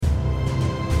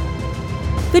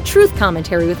The Truth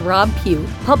Commentary with Rob Pugh,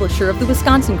 publisher of the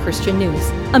Wisconsin Christian News,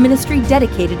 a ministry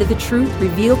dedicated to the truth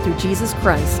revealed through Jesus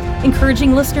Christ,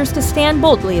 encouraging listeners to stand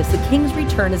boldly as the King's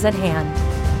return is at hand.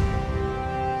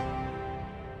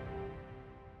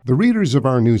 The readers of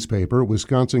our newspaper,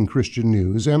 Wisconsin Christian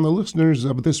News, and the listeners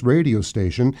of this radio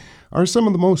station are some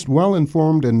of the most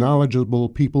well-informed and knowledgeable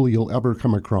people you'll ever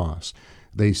come across.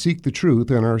 They seek the truth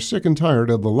and are sick and tired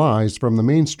of the lies from the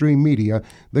mainstream media,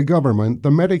 the government, the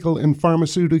medical and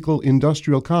pharmaceutical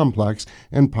industrial complex,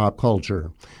 and pop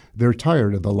culture. They're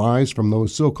tired of the lies from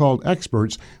those so-called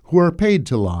experts who are paid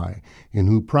to lie and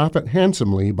who profit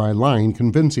handsomely by lying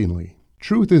convincingly.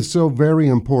 Truth is so very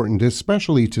important,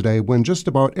 especially today when just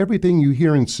about everything you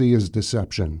hear and see is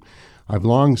deception. I've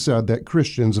long said that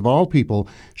Christians of all people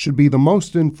should be the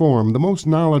most informed, the most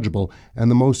knowledgeable,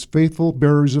 and the most faithful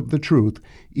bearers of the truth,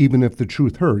 even if the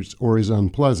truth hurts or is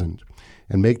unpleasant.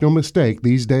 And make no mistake,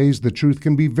 these days the truth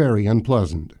can be very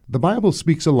unpleasant. The Bible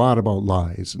speaks a lot about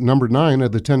lies. Number 9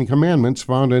 of the 10 Commandments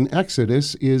found in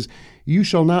Exodus is, "You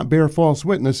shall not bear false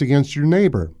witness against your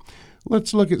neighbor."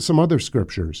 Let's look at some other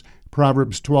scriptures.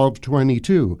 Proverbs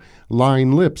 12:22,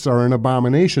 "Lying lips are an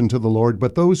abomination to the Lord,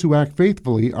 but those who act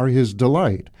faithfully are his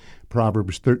delight."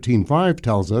 Proverbs 13:5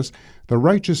 tells us, "The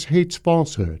righteous hates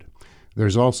falsehood."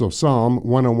 There's also Psalm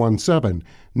 101:7,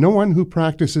 "No one who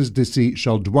practices deceit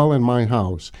shall dwell in my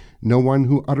house. No one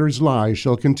who utters lies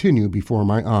shall continue before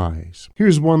my eyes."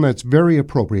 Here's one that's very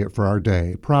appropriate for our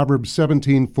day. Proverbs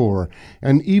 17:4,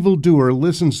 "An evildoer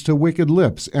listens to wicked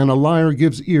lips, and a liar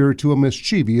gives ear to a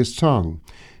mischievous tongue."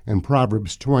 And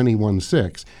Proverbs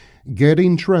 21:6,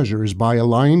 "Getting treasures by a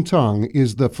lying tongue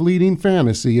is the fleeting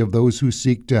fantasy of those who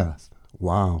seek death."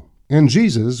 Wow. And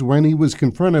Jesus, when he was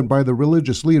confronted by the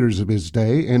religious leaders of his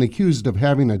day and accused of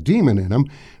having a demon in him,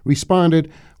 responded,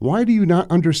 "Why do you not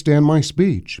understand my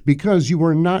speech? Because you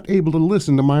are not able to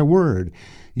listen to my word.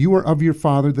 You are of your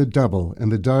father the devil,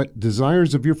 and the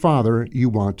desires of your father you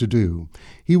want to do.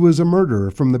 He was a murderer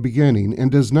from the beginning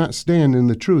and does not stand in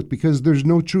the truth because there's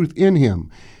no truth in him.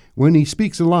 When he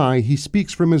speaks a lie, he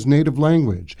speaks from his native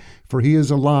language, for he is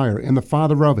a liar and the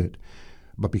father of it.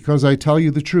 But because I tell you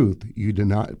the truth, you do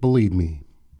not believe me."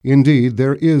 Indeed,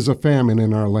 there is a famine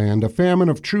in our land, a famine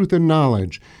of truth and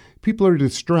knowledge. People are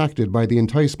distracted by the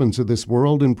enticements of this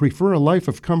world and prefer a life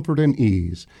of comfort and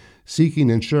ease. Seeking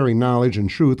and sharing knowledge and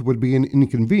truth would be an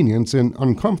inconvenience and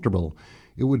uncomfortable.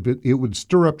 It would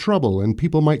stir up trouble, and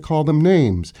people might call them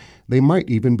names. They might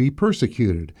even be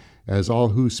persecuted, as all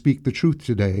who speak the truth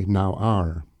today now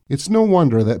are. It's no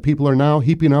wonder that people are now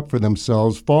heaping up for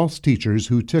themselves false teachers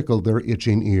who tickle their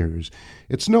itching ears.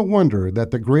 It's no wonder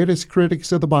that the greatest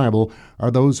critics of the Bible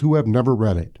are those who have never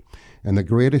read it. And the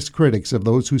greatest critics of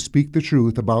those who speak the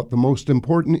truth about the most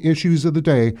important issues of the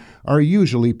day are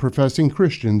usually professing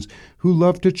Christians who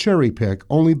love to cherry-pick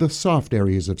only the soft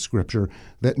areas of Scripture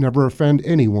that never offend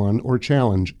anyone or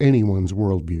challenge anyone's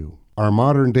worldview. Our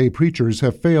modern-day preachers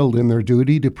have failed in their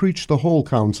duty to preach the whole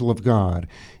counsel of God.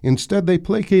 Instead, they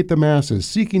placate the masses,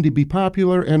 seeking to be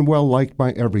popular and well-liked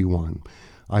by everyone.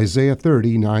 Isaiah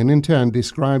 30:9 and 10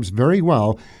 describes very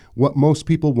well what most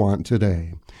people want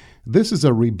today. "This is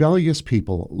a rebellious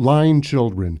people, lying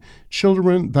children,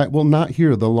 children that will not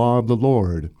hear the law of the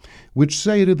Lord, which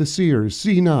say to the seers,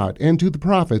 'See not,' and to the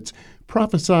prophets,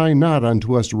 'Prophesy not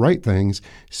unto us right things,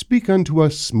 speak unto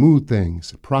us smooth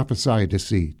things, prophesy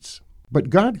deceits.'" But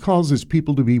God calls his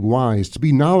people to be wise, to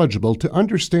be knowledgeable, to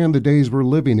understand the days we're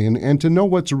living in, and to know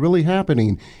what's really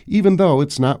happening, even though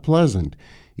it's not pleasant.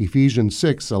 Ephesians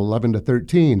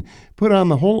 6:11-13, "Put on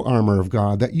the whole armor of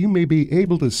God, that you may be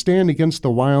able to stand against the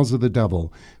wiles of the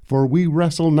devil. For we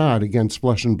wrestle not against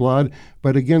flesh and blood,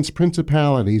 but against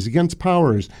principalities, against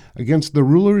powers, against the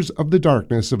rulers of the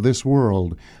darkness of this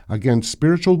world, against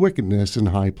spiritual wickedness in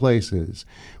high places.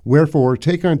 Wherefore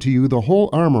take unto you the whole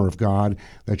armor of God,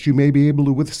 that you may be able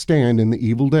to withstand in the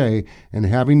evil day, and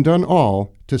having done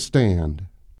all, to stand."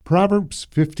 Proverbs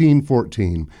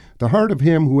 15:14, "The heart of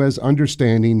him who has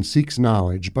understanding seeks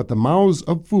knowledge, but the mouths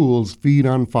of fools feed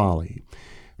on folly."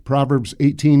 Proverbs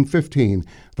 18:15,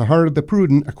 "The heart of the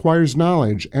prudent acquires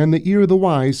knowledge, and the ear of the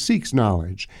wise seeks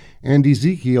knowledge." And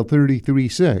Ezekiel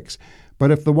 33:6,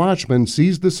 "But if the watchman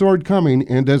sees the sword coming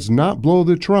and does not blow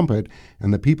the trumpet,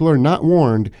 and the people are not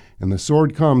warned, and the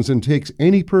sword comes and takes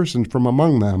any person from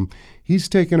among them, he's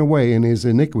taken away in his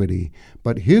iniquity,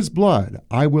 but his blood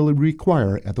I will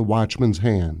require at the watchman's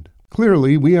hand."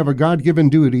 Clearly, we have a God-given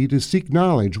duty to seek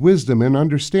knowledge, wisdom, and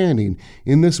understanding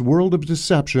in this world of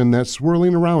deception that's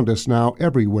swirling around us now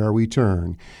everywhere we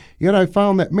turn. Yet I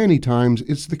found that many times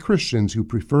it's the Christians who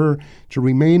prefer to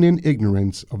remain in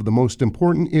ignorance of the most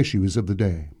important issues of the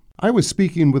day. I was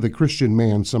speaking with a Christian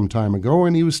man some time ago,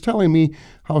 and he was telling me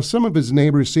how some of his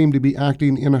neighbors seemed to be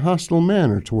acting in a hostile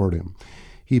manner toward him.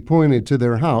 He pointed to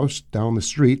their house down the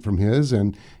street from his,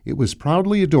 and it was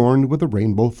proudly adorned with a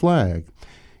rainbow flag.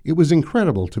 It was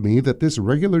incredible to me that this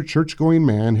regular church-going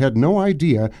man had no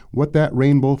idea what that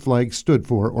rainbow flag stood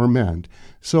for or meant,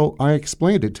 so I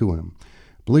explained it to him.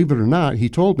 Believe it or not, he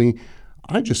told me,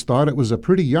 I just thought it was a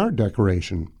pretty yard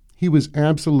decoration. He was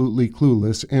absolutely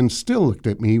clueless and still looked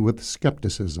at me with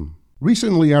skepticism.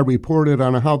 Recently, I reported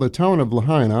on how the town of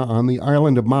Lahaina on the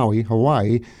island of Maui,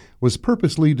 Hawaii, was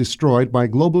purposely destroyed by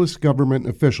globalist government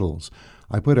officials.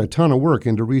 I put a ton of work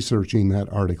into researching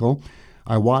that article.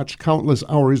 I watched countless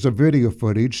hours of video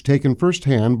footage taken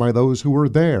firsthand by those who were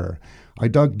there. I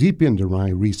dug deep into my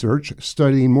research,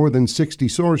 studying more than 60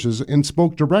 sources, and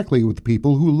spoke directly with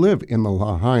people who live in the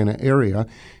Lahaina area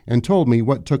and told me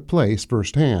what took place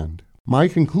firsthand. My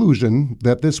conclusion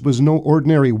that this was no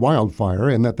ordinary wildfire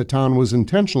and that the town was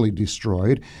intentionally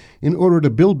destroyed in order to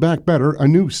build back better a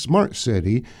new smart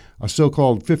city, a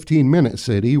so-called 15-minute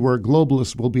city where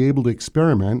globalists will be able to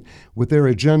experiment with their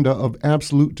agenda of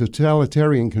absolute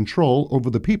totalitarian control over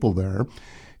the people there,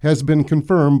 has been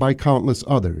confirmed by countless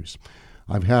others.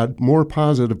 I've had more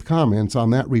positive comments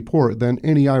on that report than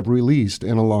any I've released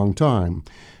in a long time.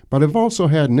 But I've also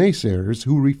had naysayers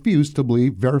who refuse to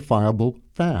believe verifiable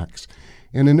facts.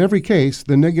 And in every case,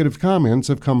 the negative comments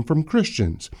have come from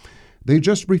Christians. They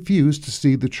just refuse to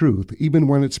see the truth, even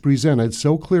when it's presented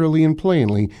so clearly and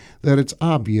plainly that it's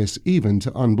obvious even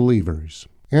to unbelievers.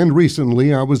 And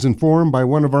recently, I was informed by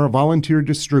one of our volunteer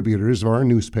distributors of our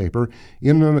newspaper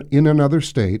in another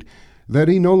state that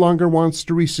he no longer wants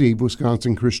to receive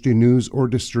Wisconsin Christian News or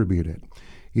distribute it.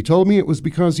 He told me it was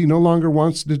because he no longer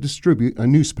wants to distribute a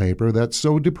newspaper that's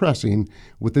so depressing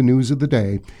with the news of the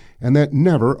day and that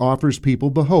never offers people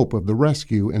the hope of the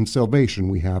rescue and salvation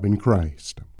we have in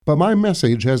Christ. But my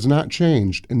message has not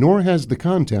changed, nor has the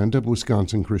content of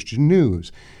Wisconsin Christian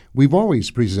News. We've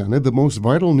always presented the most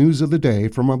vital news of the day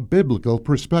from a biblical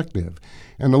perspective,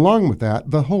 and along with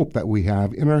that, the hope that we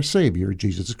have in our Savior,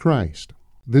 Jesus Christ.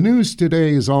 The news today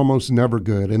is almost never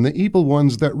good, and the evil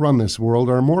ones that run this world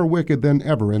are more wicked than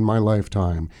ever in my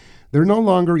lifetime. They're no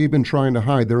longer even trying to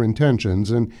hide their intentions,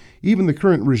 and even the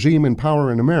current regime in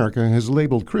power in America has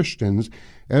labeled Christians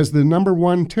as the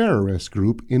 #1 terrorist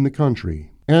group in the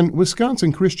country. And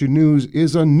Wisconsin Christian News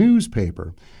is a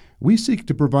newspaper. We seek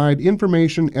to provide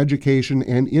information, education,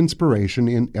 and inspiration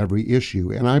in every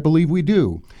issue, and I believe we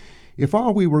do. If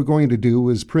all we were going to do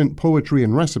was print poetry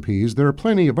and recipes, there are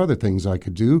plenty of other things I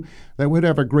could do that would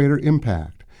have a greater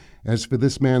impact. As for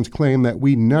this man's claim that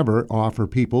we never offer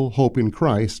people hope in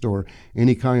Christ or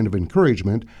any kind of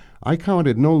encouragement, I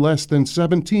counted no less than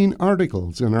 17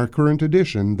 articles in our current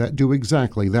edition that do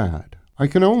exactly that. I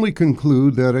can only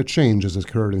conclude that a change has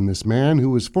occurred in this man who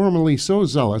was formerly so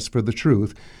zealous for the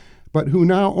truth, but who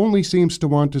now only seems to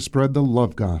want to spread the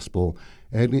love gospel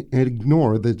and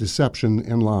ignore the deception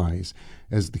and lies,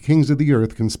 as the kings of the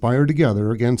earth conspire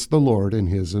together against the Lord and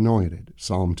his anointed,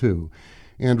 Psalm 2,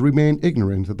 and remain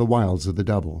ignorant of the wiles of the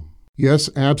devil. Yes,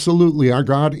 absolutely, our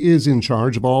God is in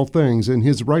charge of all things, and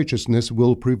his righteousness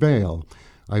will prevail.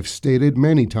 I've stated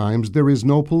many times there is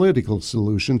no political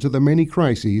solution to the many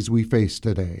crises we face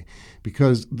today,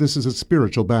 because this is a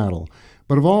spiritual battle.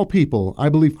 But of all people, I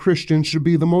believe Christians should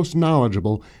be the most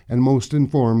knowledgeable and most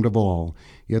informed of all.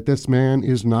 Yet this man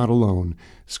is not alone.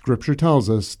 Scripture tells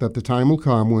us that the time will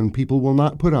come when people will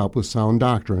not put up with sound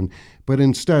doctrine, but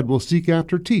instead will seek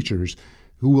after teachers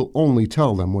who will only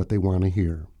tell them what they want to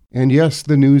hear. And yes,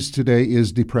 the news today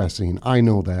is depressing. I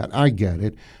know that. I get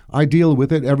it. I deal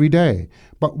with it every day.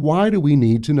 But why do we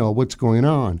need to know what's going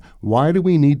on? Why do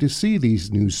we need to see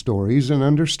these news stories and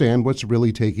understand what's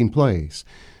really taking place?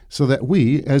 So that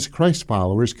we, as Christ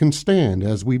followers, can stand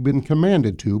as we've been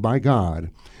commanded to by God.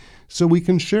 So we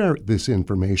can share this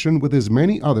information with as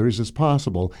many others as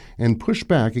possible and push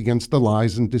back against the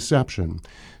lies and deception.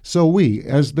 So we,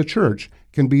 as the church,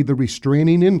 can be the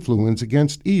restraining influence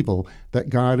against evil that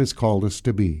God has called us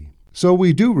to be. So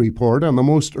we do report on the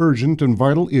most urgent and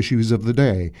vital issues of the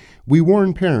day. We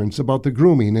warn parents about the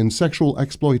grooming and sexual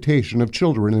exploitation of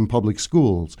children in public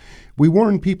schools. We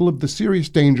warn people of the serious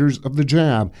dangers of the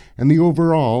jab and the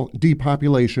overall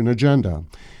depopulation agenda.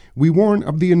 We warn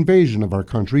of the invasion of our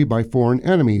country by foreign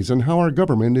enemies and how our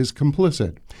government is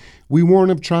complicit. We warn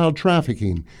of child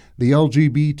trafficking, the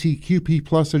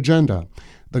LGBTQ+ agenda,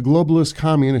 the globalist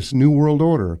communist New World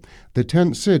Order, the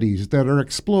tent cities that are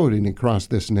exploding across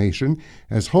this nation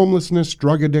as homelessness,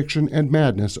 drug addiction, and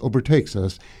madness overtakes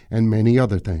us, and many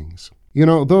other things. You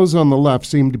know, those on the left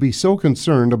seem to be so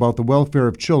concerned about the welfare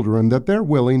of children that they're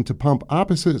willing to pump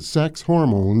opposite-sex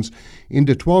hormones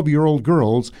into 12-year-old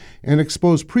girls and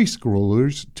expose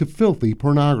preschoolers to filthy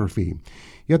pornography.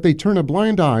 Yet they turn a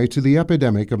blind eye to the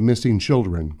epidemic of missing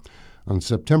children. On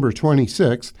September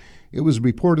 26th, it was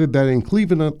reported that in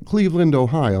Cleveland,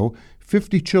 Ohio,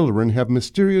 50 children have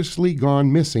mysteriously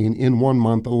gone missing in 1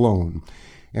 month alone.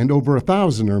 And over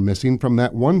 1,000 are missing from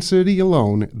that one city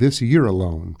alone this year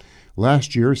alone.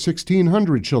 Last year,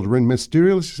 1,600 children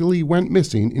mysteriously went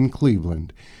missing in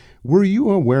Cleveland. Were you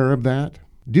aware of that?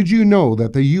 Did you know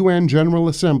that the UN General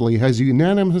Assembly has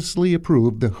unanimously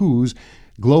approved the WHO's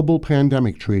Global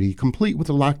Pandemic Treaty, complete with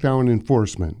lockdown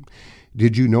enforcement?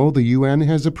 Did you know the UN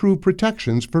has approved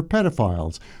protections for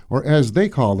pedophiles, or as they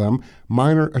call them,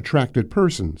 minor attracted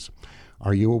persons?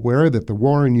 Are you aware that the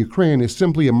war in Ukraine is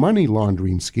simply a money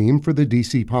laundering scheme for the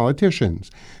D.C.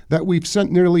 politicians? That we've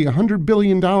sent nearly $100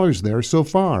 billion there so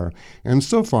far, and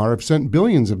so far have sent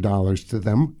billions of dollars to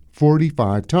them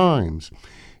 45 times?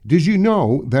 Did you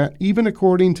know that even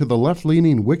according to the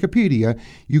left-leaning Wikipedia,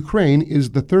 Ukraine is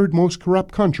the third most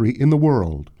corrupt country in the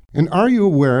world? And are you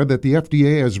aware that the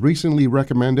FDA has recently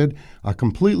recommended a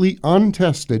completely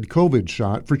untested COVID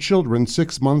shot for children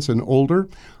 6 months and older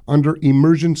under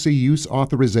emergency use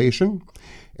authorization?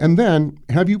 And then,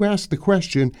 have you asked the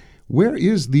question, where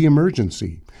is the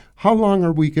emergency? How long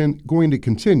are we going to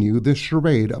continue this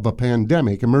charade of a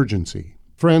pandemic emergency?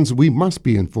 Friends, we must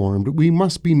be informed. We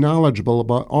must be knowledgeable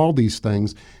about all these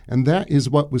things, and that is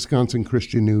what Wisconsin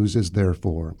Christian News is there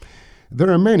for. There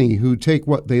are many who take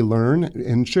what they learn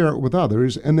and share it with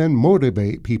others and then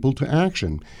motivate people to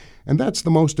action. And that's the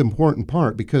most important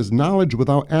part, because knowledge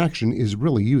without action is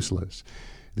really useless.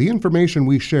 The information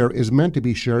we share is meant to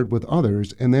be shared with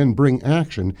others and then bring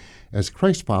action, as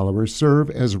Christ followers serve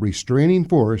as a restraining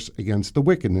force against the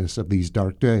wickedness of these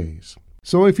dark days.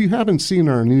 So if you haven't seen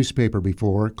our newspaper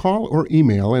before, call or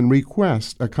email and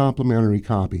request a complimentary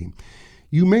copy.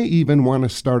 You may even want to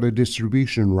start a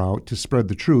distribution route to spread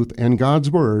the truth and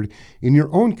God's Word in your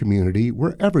own community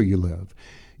wherever you live.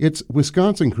 It's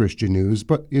Wisconsin Christian News,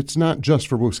 but it's not just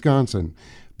for Wisconsin.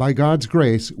 By God's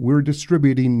grace, we're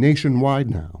distributing nationwide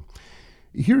now.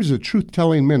 Here's a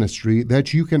truth-telling ministry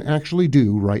that you can actually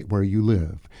do right where you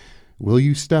live. Will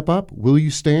you step up? Will you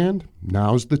stand?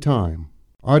 Now's the time.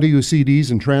 Audio CDs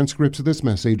and transcripts of this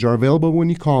message are available when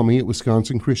you call me at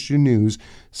Wisconsin Christian News,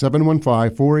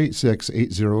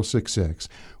 715-486-8066,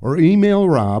 or email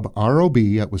Rob,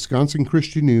 R-O-B, at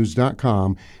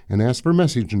wisconsinchristiannews.com and ask for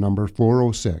message number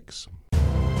 406.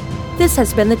 This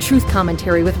has been the Truth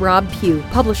Commentary with Rob Pugh,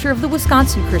 publisher of the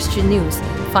Wisconsin Christian News.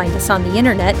 Find us on the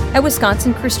internet at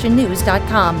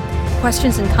wisconsinchristiannews.com.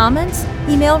 Questions and comments?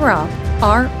 Email Rob,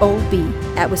 R-O-B,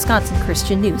 at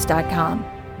wisconsinchristiannews.com.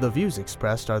 The views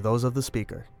expressed are those of the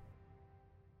speaker.